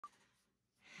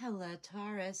Hello,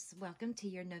 Taurus. Welcome to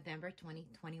your November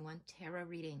 2021 tarot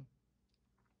reading.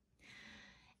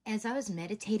 As I was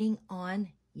meditating on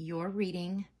your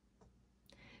reading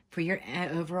for your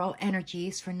overall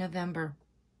energies for November,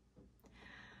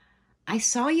 I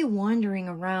saw you wandering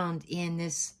around in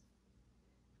this,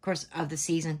 of course, of the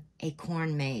season, a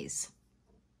corn maze.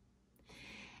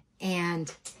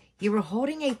 And you were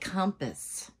holding a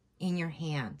compass in your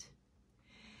hand.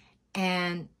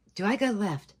 And do I go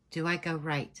left? Do I go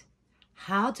right?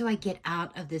 How do I get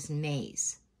out of this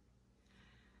maze?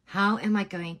 How am I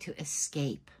going to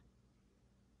escape?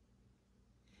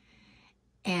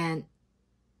 And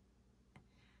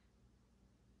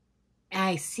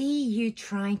I see you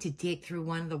trying to dig through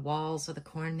one of the walls of the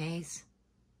corn maze.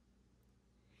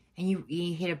 And you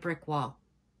hit a brick wall.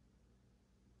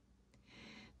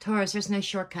 Taurus, there's no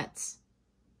shortcuts.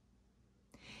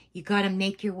 You got to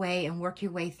make your way and work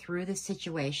your way through the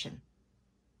situation.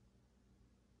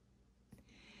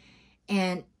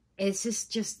 And it's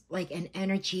just like an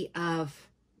energy of,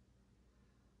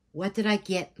 what did I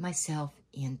get myself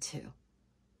into?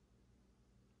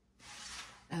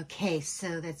 Okay,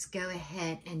 so let's go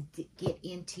ahead and get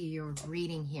into your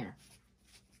reading here.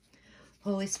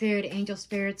 Holy Spirit, angel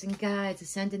spirits and guides,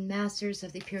 ascended masters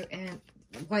of the pure and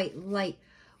white light,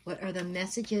 what are the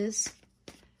messages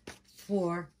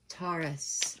for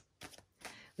Taurus?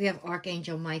 We have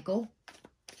Archangel Michael,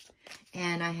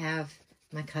 and I have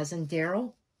my cousin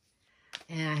Daryl,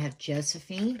 and I have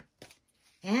Josephine,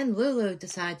 and Lulu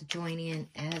decided to join in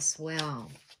as well,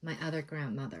 my other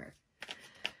grandmother.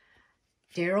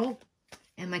 Daryl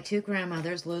and my two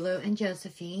grandmothers, Lulu and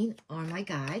Josephine, are my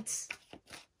guides.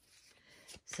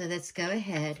 So let's go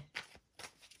ahead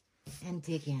and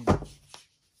dig in.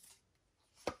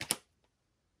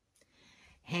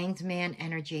 Hanged Man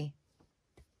energy.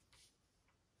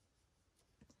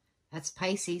 That's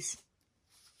Pisces.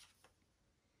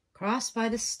 Crossed by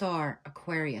the star,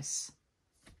 Aquarius.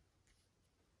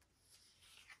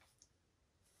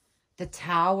 The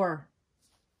Tower.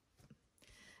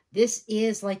 This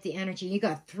is like the energy. You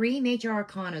got 3 major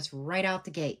arcanas right out the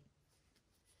gate.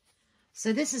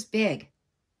 So this is big.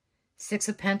 6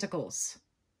 of Pentacles.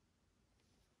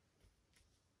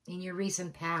 In your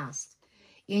recent past.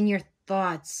 In your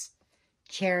thoughts.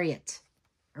 Chariot.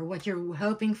 Or what you're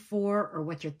hoping for. Or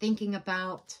what you're thinking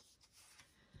about.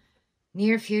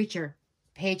 Near future,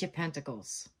 Page of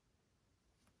Pentacles.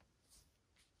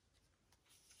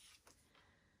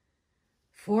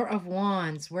 4 of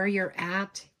Wands, where you're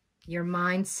at, your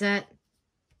mindset.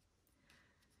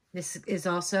 This is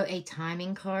also a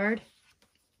timing card.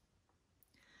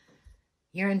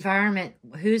 Your environment,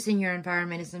 who's in your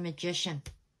environment is a Magician.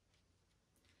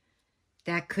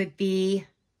 That could be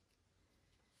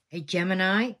a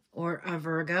Gemini or a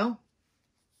Virgo.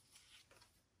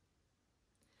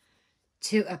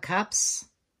 2 of Cups.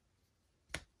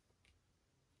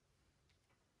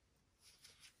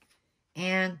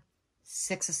 And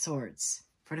 6 of Swords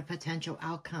for the potential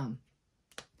outcome.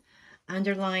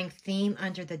 Underlying theme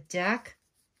under the deck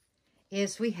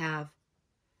is we have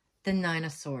the 9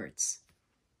 of Swords.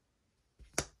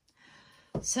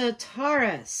 So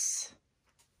Taurus,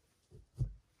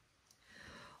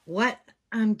 what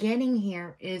I'm getting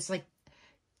here is like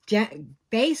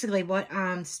basically what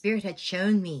Spirit had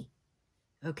shown me.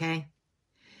 Okay,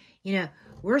 you know,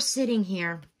 we're sitting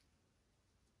here.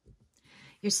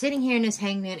 You're sitting here in this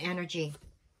hangman energy.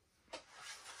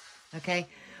 Okay,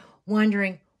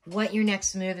 wondering what your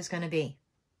next move is going to be.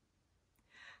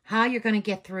 How you're going to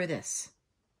get through this.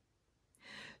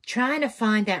 Trying to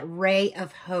find that ray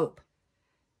of hope.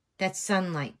 That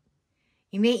sunlight.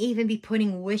 You may even be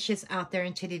putting wishes out there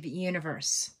into the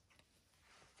universe.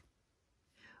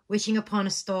 Wishing upon a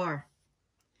star.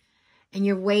 And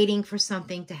you're waiting for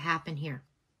something to happen here.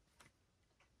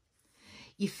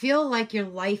 You feel like your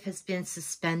life has been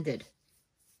suspended.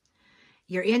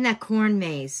 You're in that corn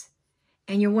maze.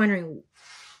 And you're wondering,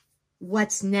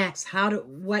 what's next?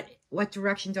 What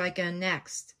direction do I go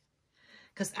next?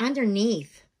 Because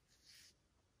underneath,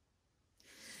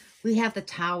 we have the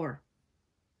Tower.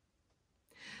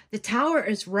 The Tower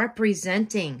is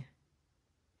representing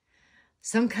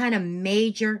some kind of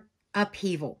major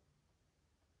upheaval.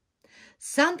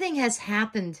 Something has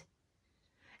happened,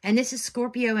 and this is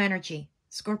Scorpio energy,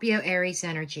 Scorpio Aries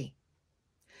energy.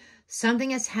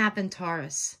 Something has happened,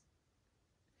 Taurus,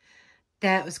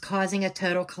 that was causing a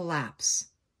total collapse.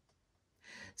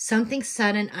 Something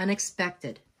sudden,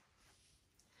 unexpected.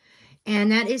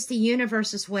 And that is the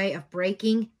universe's way of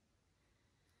breaking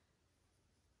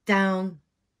down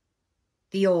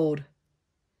the old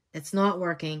that's not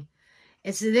working.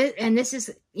 And this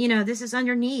is, you know, this is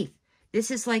underneath.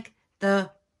 This is like the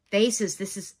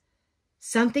basis.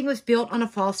 Something was built on a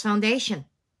false foundation.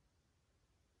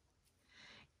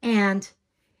 And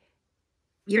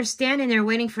you're standing there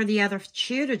waiting for the other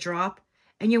shoe to drop,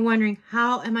 and you're wondering,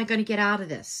 how am I going to get out of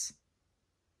this?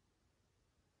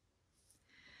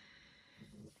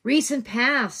 Recent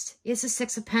past is the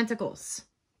Six of Pentacles.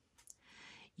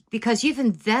 Because you've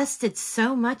invested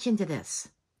so much into this.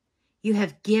 You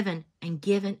have given and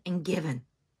given and given.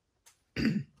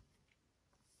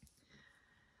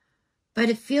 But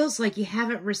it feels like you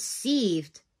haven't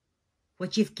received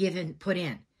what you've put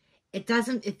in.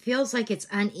 It feels like it's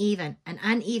uneven, an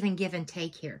uneven give and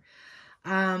take here.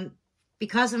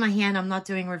 Because of my hand, I'm not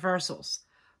doing reversals.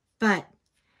 But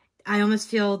I almost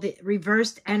feel the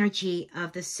reversed energy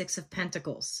of the Six of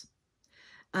Pentacles.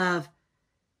 Of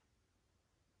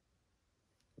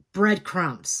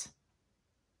breadcrumbs.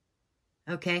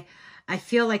 Okay? I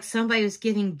feel like somebody was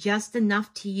giving just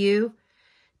enough to you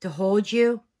to hold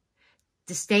you,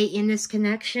 to stay in this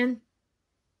connection.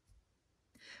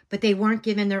 But they weren't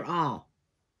giving their all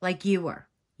like you were.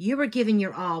 You were giving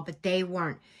your all, but they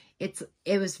weren't. It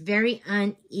was very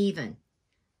uneven.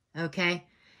 Okay?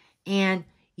 And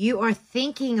you are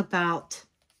thinking about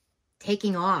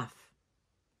taking off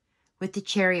with the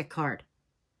Chariot card.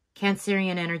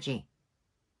 Cancerian energy.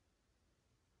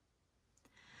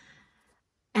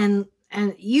 And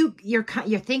you're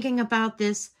thinking about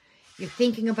this. You're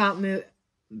thinking about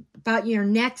your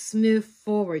next move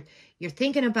forward. You're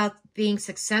thinking about being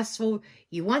successful.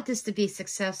 You want this to be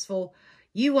successful.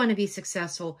 You want to be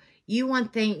successful. You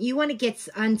want to get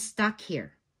unstuck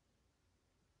here.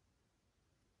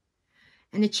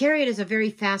 And the Chariot is a very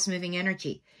fast-moving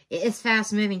energy. It is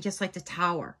fast-moving, just like the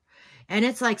Tower. And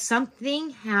it's like something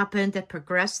happened that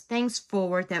progressed things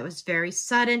forward that was very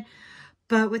sudden.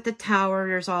 But with the Tower,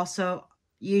 there's also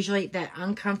usually that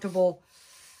uncomfortable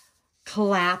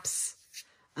collapse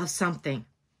of something.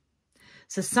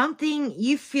 So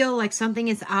you feel like something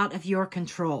is out of your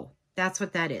control. That's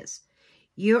what that is.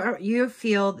 You're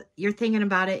thinking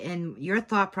about it in your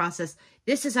thought process.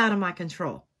 This is out of my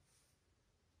control.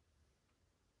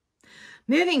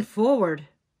 Moving forward,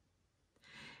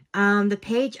 the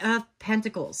Page of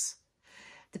Pentacles.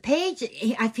 The page,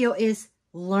 I feel, is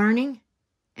learning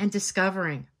and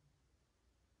discovering.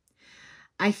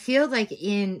 I feel like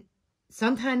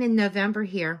sometime in November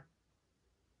here,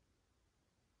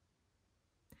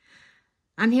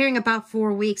 I'm hearing about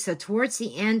 4 weeks. So towards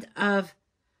the end of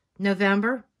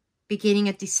November, beginning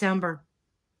of December,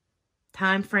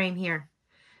 time frame here.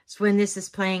 It's when this is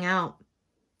playing out.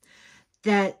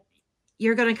 That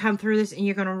you're going to come through this and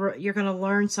you're going to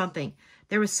learn something.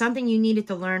 There was something you needed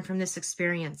to learn from this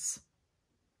experience.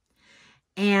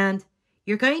 And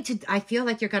I feel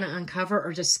like you're going to uncover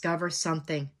or discover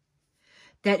something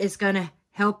that is going to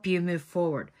help you move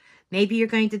forward. Maybe you're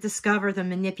going to discover the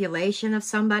manipulation of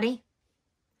somebody.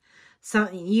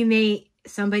 Somebody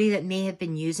that may have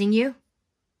been using you.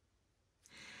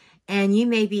 And you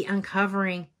may be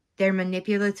uncovering their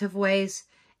manipulative ways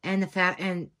and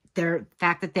their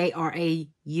fact that they are a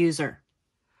user.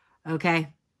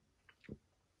 Okay?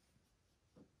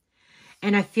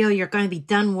 And I feel you're going to be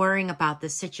done worrying about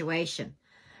this situation.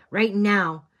 Right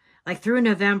now, like through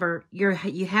November,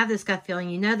 you have this gut feeling.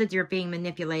 You know that you're being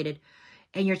manipulated.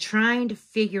 And you're trying to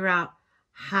figure out,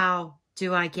 how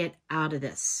do I get out of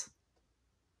this?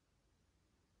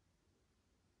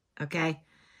 Okay?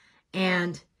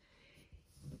 And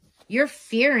you're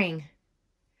fearing.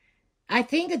 I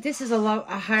think that this is a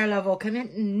higher level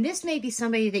commitment. And this may be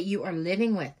somebody that you are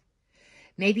living with.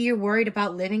 Maybe you're worried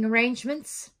about living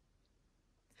arrangements.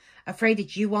 Afraid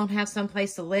that you won't have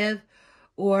someplace to live.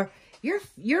 Or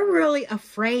you're really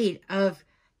afraid of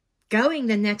going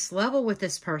the next level with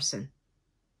this person.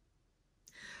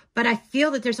 But I feel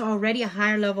that there's already a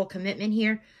higher level commitment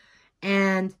here.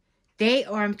 And they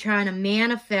are trying to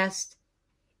manifest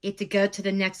it to go to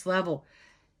the next level.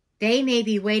 They may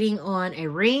be waiting on a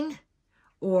ring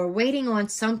or waiting on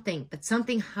something, but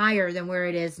something higher than where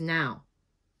it is now.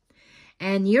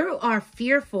 And you are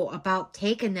fearful about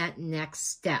taking that next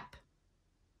step.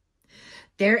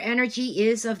 Their energy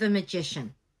is of the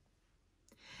Magician.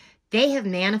 They have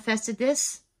manifested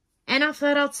this, and I'll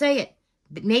flat out say it.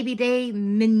 Maybe they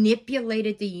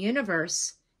manipulated the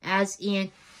universe, as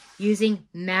in using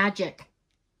magic.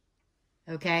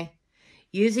 Okay?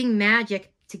 Using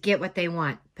magic to get what they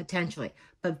want, potentially.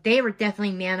 But they were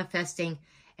definitely manifesting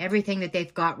everything that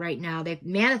they've got right now. They've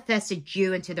manifested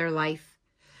you into their life.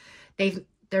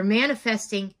 They're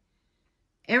manifesting,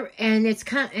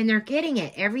 and they're getting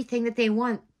it. Everything that they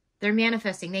want, they're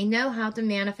manifesting. They know how to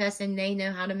manifest, and they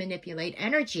know how to manipulate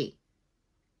energy.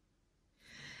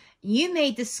 you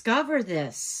may discover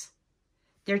this,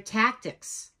 their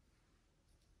tactics.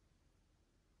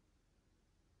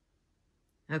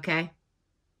 Okay?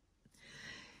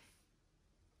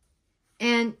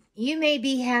 And you may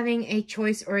be having a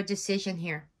choice or a decision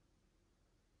here.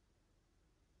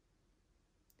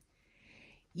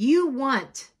 You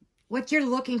want, what you're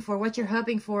looking for, what you're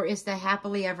hoping for is the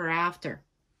happily ever after.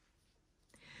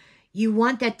 You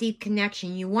want that deep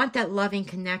connection. You want that loving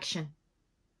connection.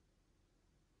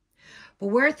 But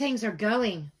where things are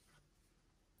going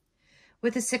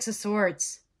with the Six of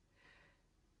Swords,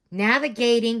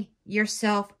 navigating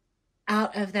yourself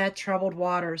out of that troubled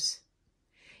waters.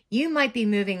 You might be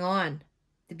moving on,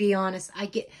 to be honest.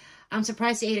 I'm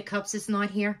surprised the Eight of Cups is not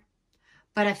here,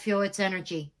 but I feel its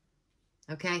energy.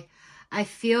 Okay? I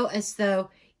feel as though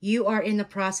you are in the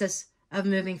process of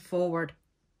moving forward.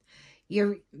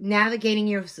 You're navigating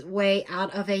your way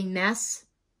out of a mess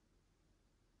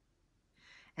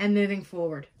and moving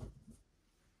forward.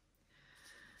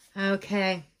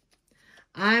 Okay.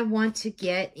 I want to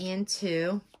get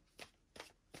into...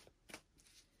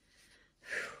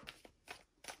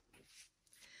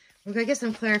 We're going to get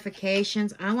some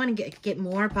clarifications. I want to get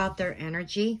more about their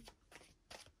energy.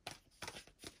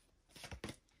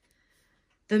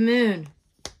 The moon.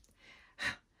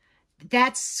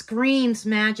 That screams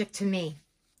magic to me.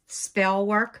 Spell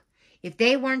work. If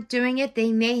they weren't doing it,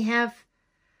 they may have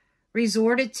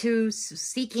resorted to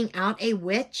seeking out a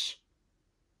witch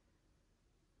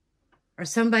or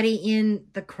somebody in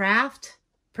the craft,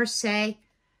 per se,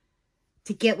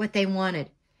 to get what they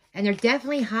wanted. And they're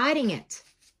definitely hiding it.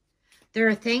 There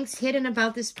are things hidden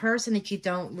about this person that you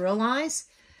don't realize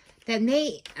that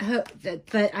may,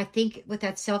 but I think with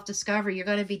that self-discovery, you're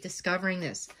going to be discovering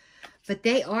this. But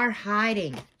they are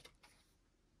hiding.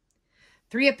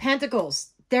 Three of Pentacles.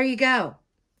 There you go.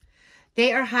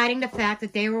 They are hiding the fact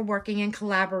that they were working in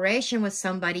collaboration with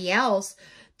somebody else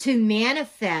to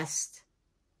manifest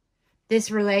this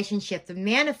relationship, to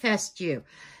manifest you.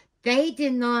 They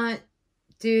did not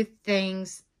do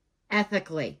things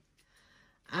ethically.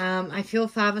 I feel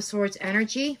Five of Swords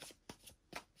energy.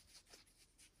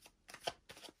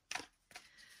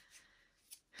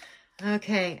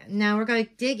 Okay, now we're going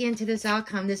to dig into this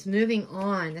outcome, this moving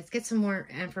on. Let's get some more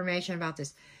information about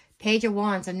this. Page of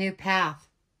Wands, a new path.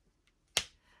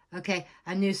 Okay,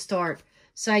 a new start.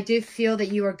 So I do feel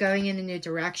that you are going in a new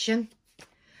direction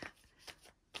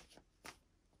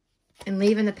and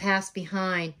leaving the past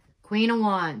behind. Queen of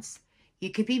Wands. You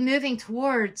could be moving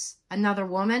towards another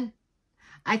woman.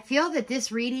 I feel that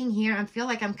this reading here, I feel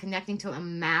like I'm connecting to a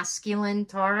masculine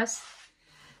Taurus.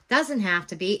 Doesn't have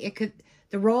to be. It could,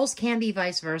 the roles can be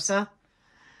vice versa.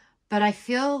 But I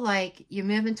feel like you're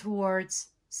moving towards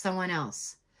someone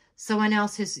else. Someone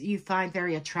else who you find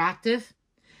very attractive,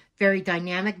 very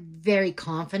dynamic, very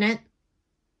confident.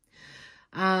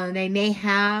 They may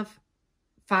have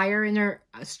fire in their,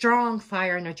 strong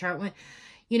fire in their chart.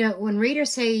 You know, when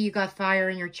readers say you got fire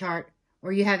in your chart,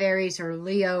 or you have Aries or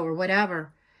Leo or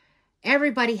whatever,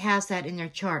 everybody has that in their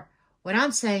chart. What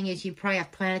I'm saying is you probably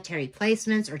have planetary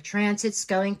placements or transits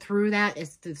going through that.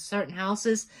 It's through certain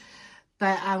houses.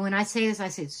 But when I say this, I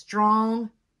say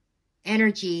strong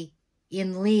energy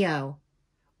in Leo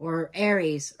or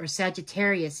Aries or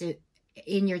Sagittarius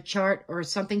in your chart, or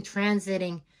something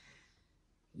transiting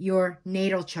your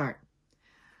natal chart.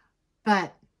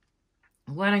 But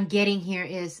what I'm getting here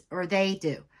is, or they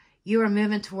do, you are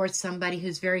moving towards somebody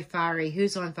who's very fiery,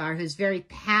 who's on fire, who's very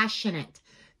passionate,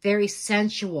 very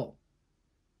sensual.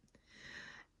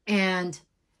 And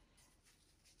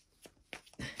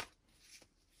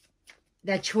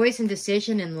that choice and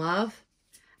decision in love,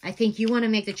 I think you want to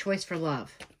make the choice for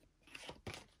love.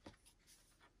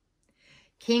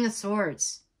 King of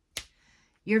Swords.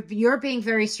 You're being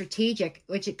very strategic,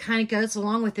 which it kind of goes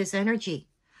along with this energy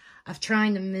of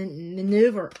trying to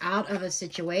maneuver out of a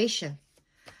situation.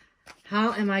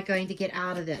 How am I going to get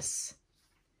out of this?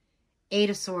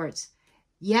 Eight of Swords.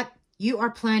 Yep, you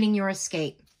are planning your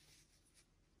escape.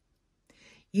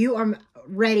 You are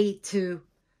ready to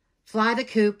fly the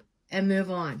coop and move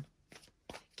on.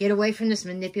 Get away from this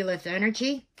manipulative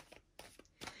energy.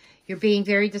 You're being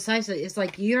very decisive. It's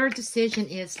like your decision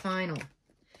is final.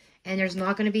 And there's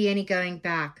not going to be any going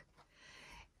back.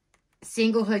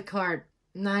 Singlehood card.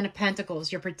 Nine of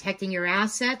Pentacles. You're protecting your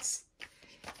assets.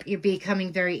 You're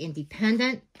becoming very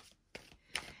independent.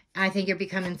 I think you're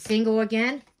becoming single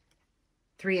again.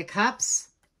 Three of Cups.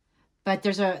 But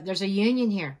there's a union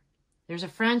here. There's a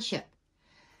friendship.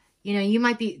 You know, you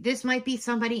might be, this might be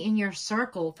somebody in your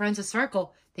circle, friends of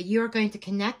circle, that you're going to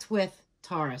connect with,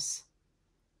 Taurus.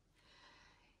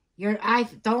 I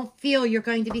don't feel you're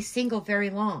going to be single very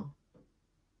long.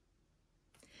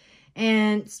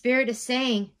 And Spirit is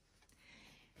saying,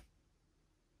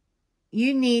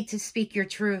 you need to speak your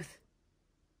truth.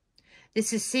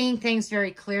 This is seeing things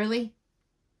very clearly.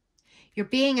 You're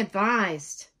being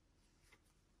advised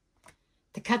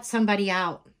to cut somebody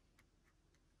out.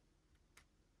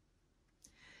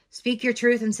 Speak your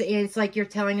truth, and it's like you're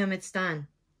telling them it's done.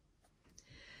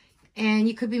 And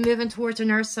you could be moving towards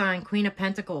an earth sign, Queen of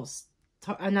Pentacles,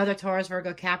 another Taurus,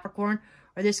 Virgo, Capricorn,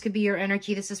 or this could be your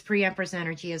energy. This is pre-Empress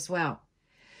energy as well.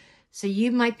 So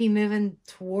you might be moving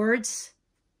towards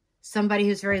somebody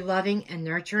who's very loving and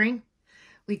nurturing.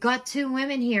 We got 2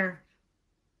 women here.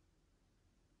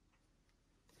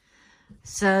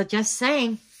 So just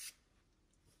saying,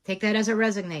 take that as it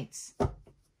resonates.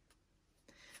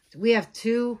 We have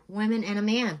 2 women and a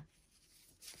man.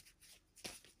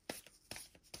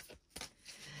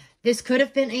 This could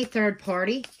have been a third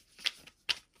party.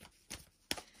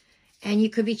 And you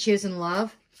could be choosing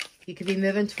love. You could be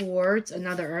moving towards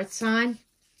another earth sign.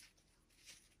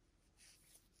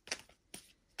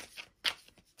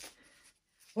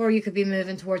 Or you could be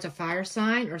moving towards a fire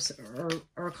sign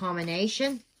or a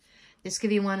combination. This could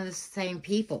be one of the same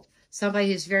people.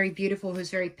 Somebody who's very beautiful, who's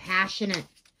very passionate,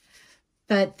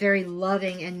 but very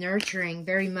loving and nurturing,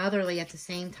 very motherly at the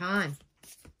same time.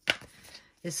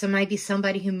 This might be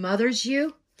somebody who mothers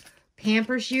you,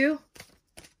 pampers you.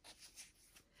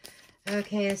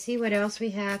 Okay, let's see what else we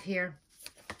have here.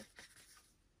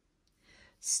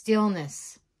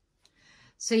 Stillness.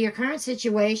 So your current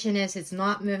situation is it's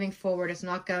not moving forward. It's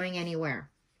not going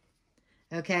anywhere.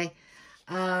 Okay?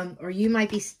 Or you might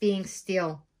be being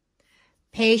still.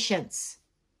 Patience.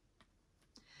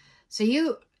 So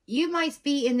you might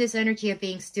be in this energy of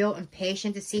being still and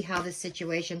patient to see how this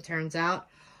situation turns out.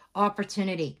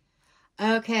 Opportunity.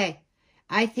 Okay.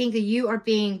 I think that you are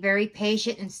being very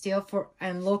patient and still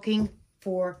and looking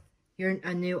for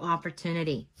a new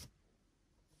opportunity.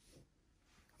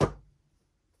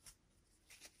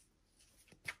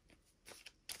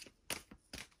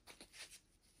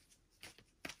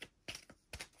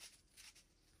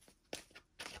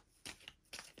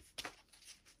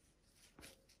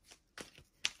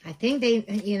 I think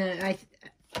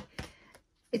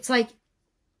it's like,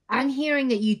 I'm hearing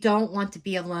that you don't want to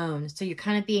be alone. So you're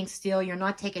kind of being still. You're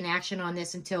not taking action on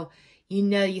this until you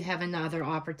know you have another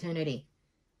opportunity.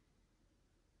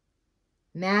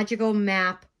 Magical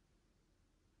map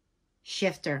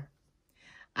shifter.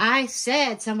 I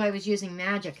said somebody was using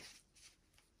magic.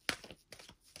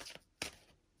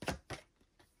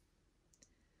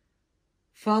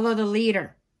 Follow the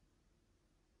leader.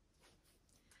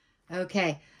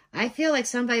 Okay. I feel like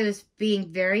somebody was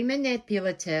being very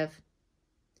manipulative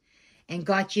and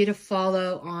got you to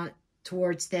follow on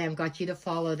towards them, got you to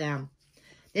follow them.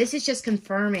 This is just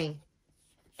confirming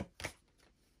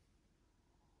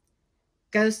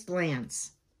ghost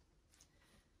lands.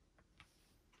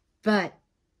 But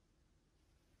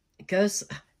there's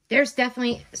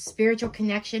definitely a spiritual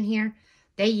connection here.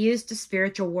 They used the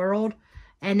spiritual world,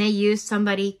 and they used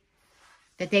somebody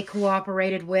that they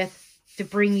cooperated with to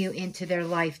bring you into their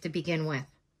life to begin with.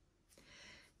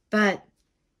 But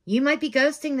you might be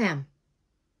ghosting them.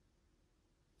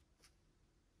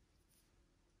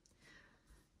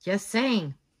 Just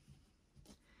saying.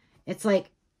 It's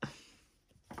like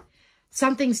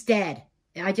something's dead.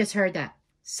 I just heard that.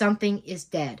 Something is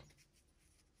dead.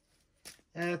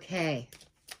 Okay.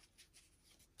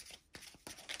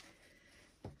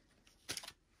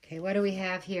 Okay, what do we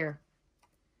have here?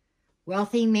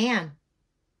 Wealthy man.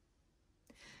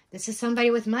 This is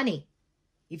somebody with money.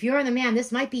 If you're the man,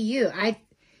 this might be you.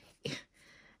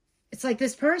 It's like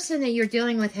this person that you're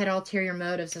dealing with had ulterior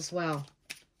motives as well.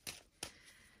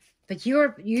 But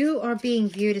you are being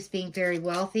viewed as being very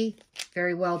wealthy,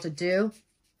 very well-to-do.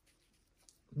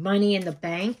 Money in the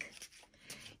bank.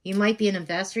 You might be an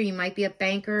investor. You might be a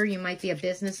banker. You might be a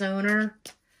business owner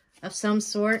of some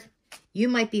sort. You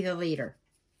might be the leader.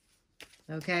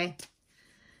 Okay?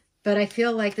 But I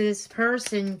feel like this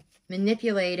person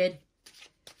manipulated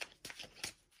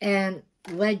and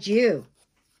led you.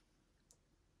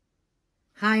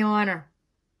 High honor.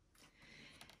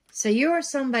 So you are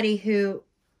somebody who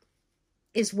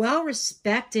is well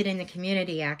respected in the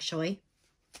community, actually.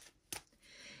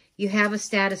 You have a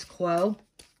status quo.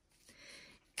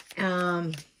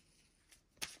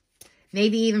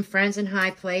 Maybe even friends in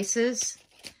high places.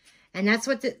 And that's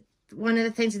what one of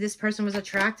the things that this person was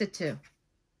attracted to.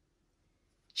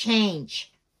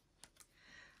 Change.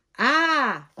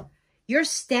 Ah, your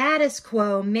status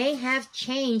quo may have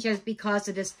changed as because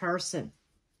of this person.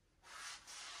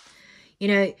 You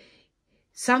know,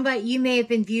 you may have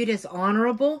been viewed as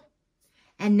honorable,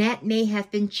 and that may have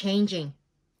been changing.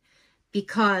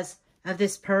 because of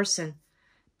this person.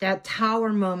 That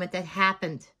tower moment that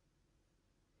happened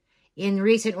in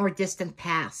recent or distant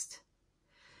past.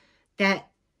 That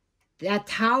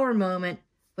tower moment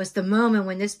was the moment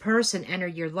when this person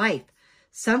entered your life.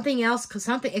 Something else,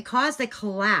 it caused a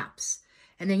collapse.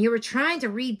 And then you were trying to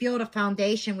rebuild a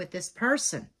foundation with this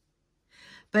person.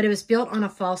 But it was built on a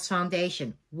false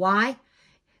foundation. Why?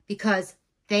 Because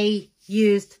they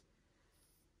used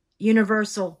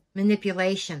universal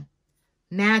manipulation.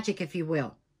 Magic, if you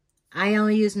will. I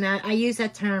use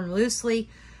that term loosely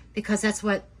because that's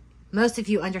what most of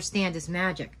you understand is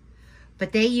magic.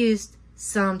 But they used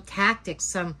some tactics,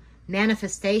 some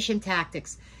manifestation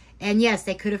tactics. And yes,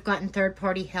 they could have gotten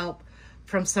third-party help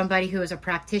from somebody who is a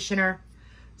practitioner,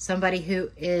 somebody who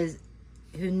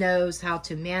knows how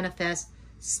to manifest,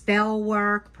 spell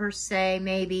work per se,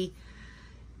 maybe,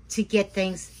 to get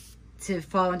things to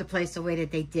fall into place the way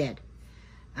that they did.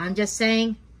 I'm just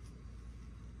saying.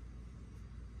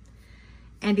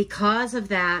 And because of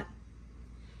that,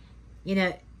 you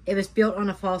know, it was built on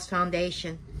a false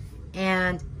foundation.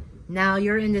 And now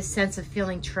you're in this sense of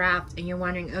feeling trapped and you're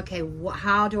wondering, okay,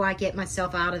 how do I get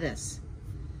myself out of this?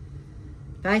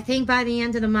 But I think by the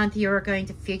end of the month, you're going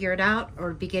to figure it out,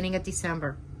 or beginning of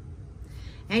December.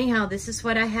 Anyhow, this is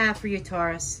what I have for you,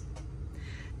 Taurus.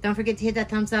 Don't forget to hit that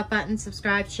thumbs up button,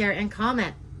 subscribe, share, and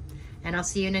comment. And I'll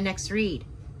see you in the next read.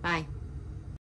 Bye.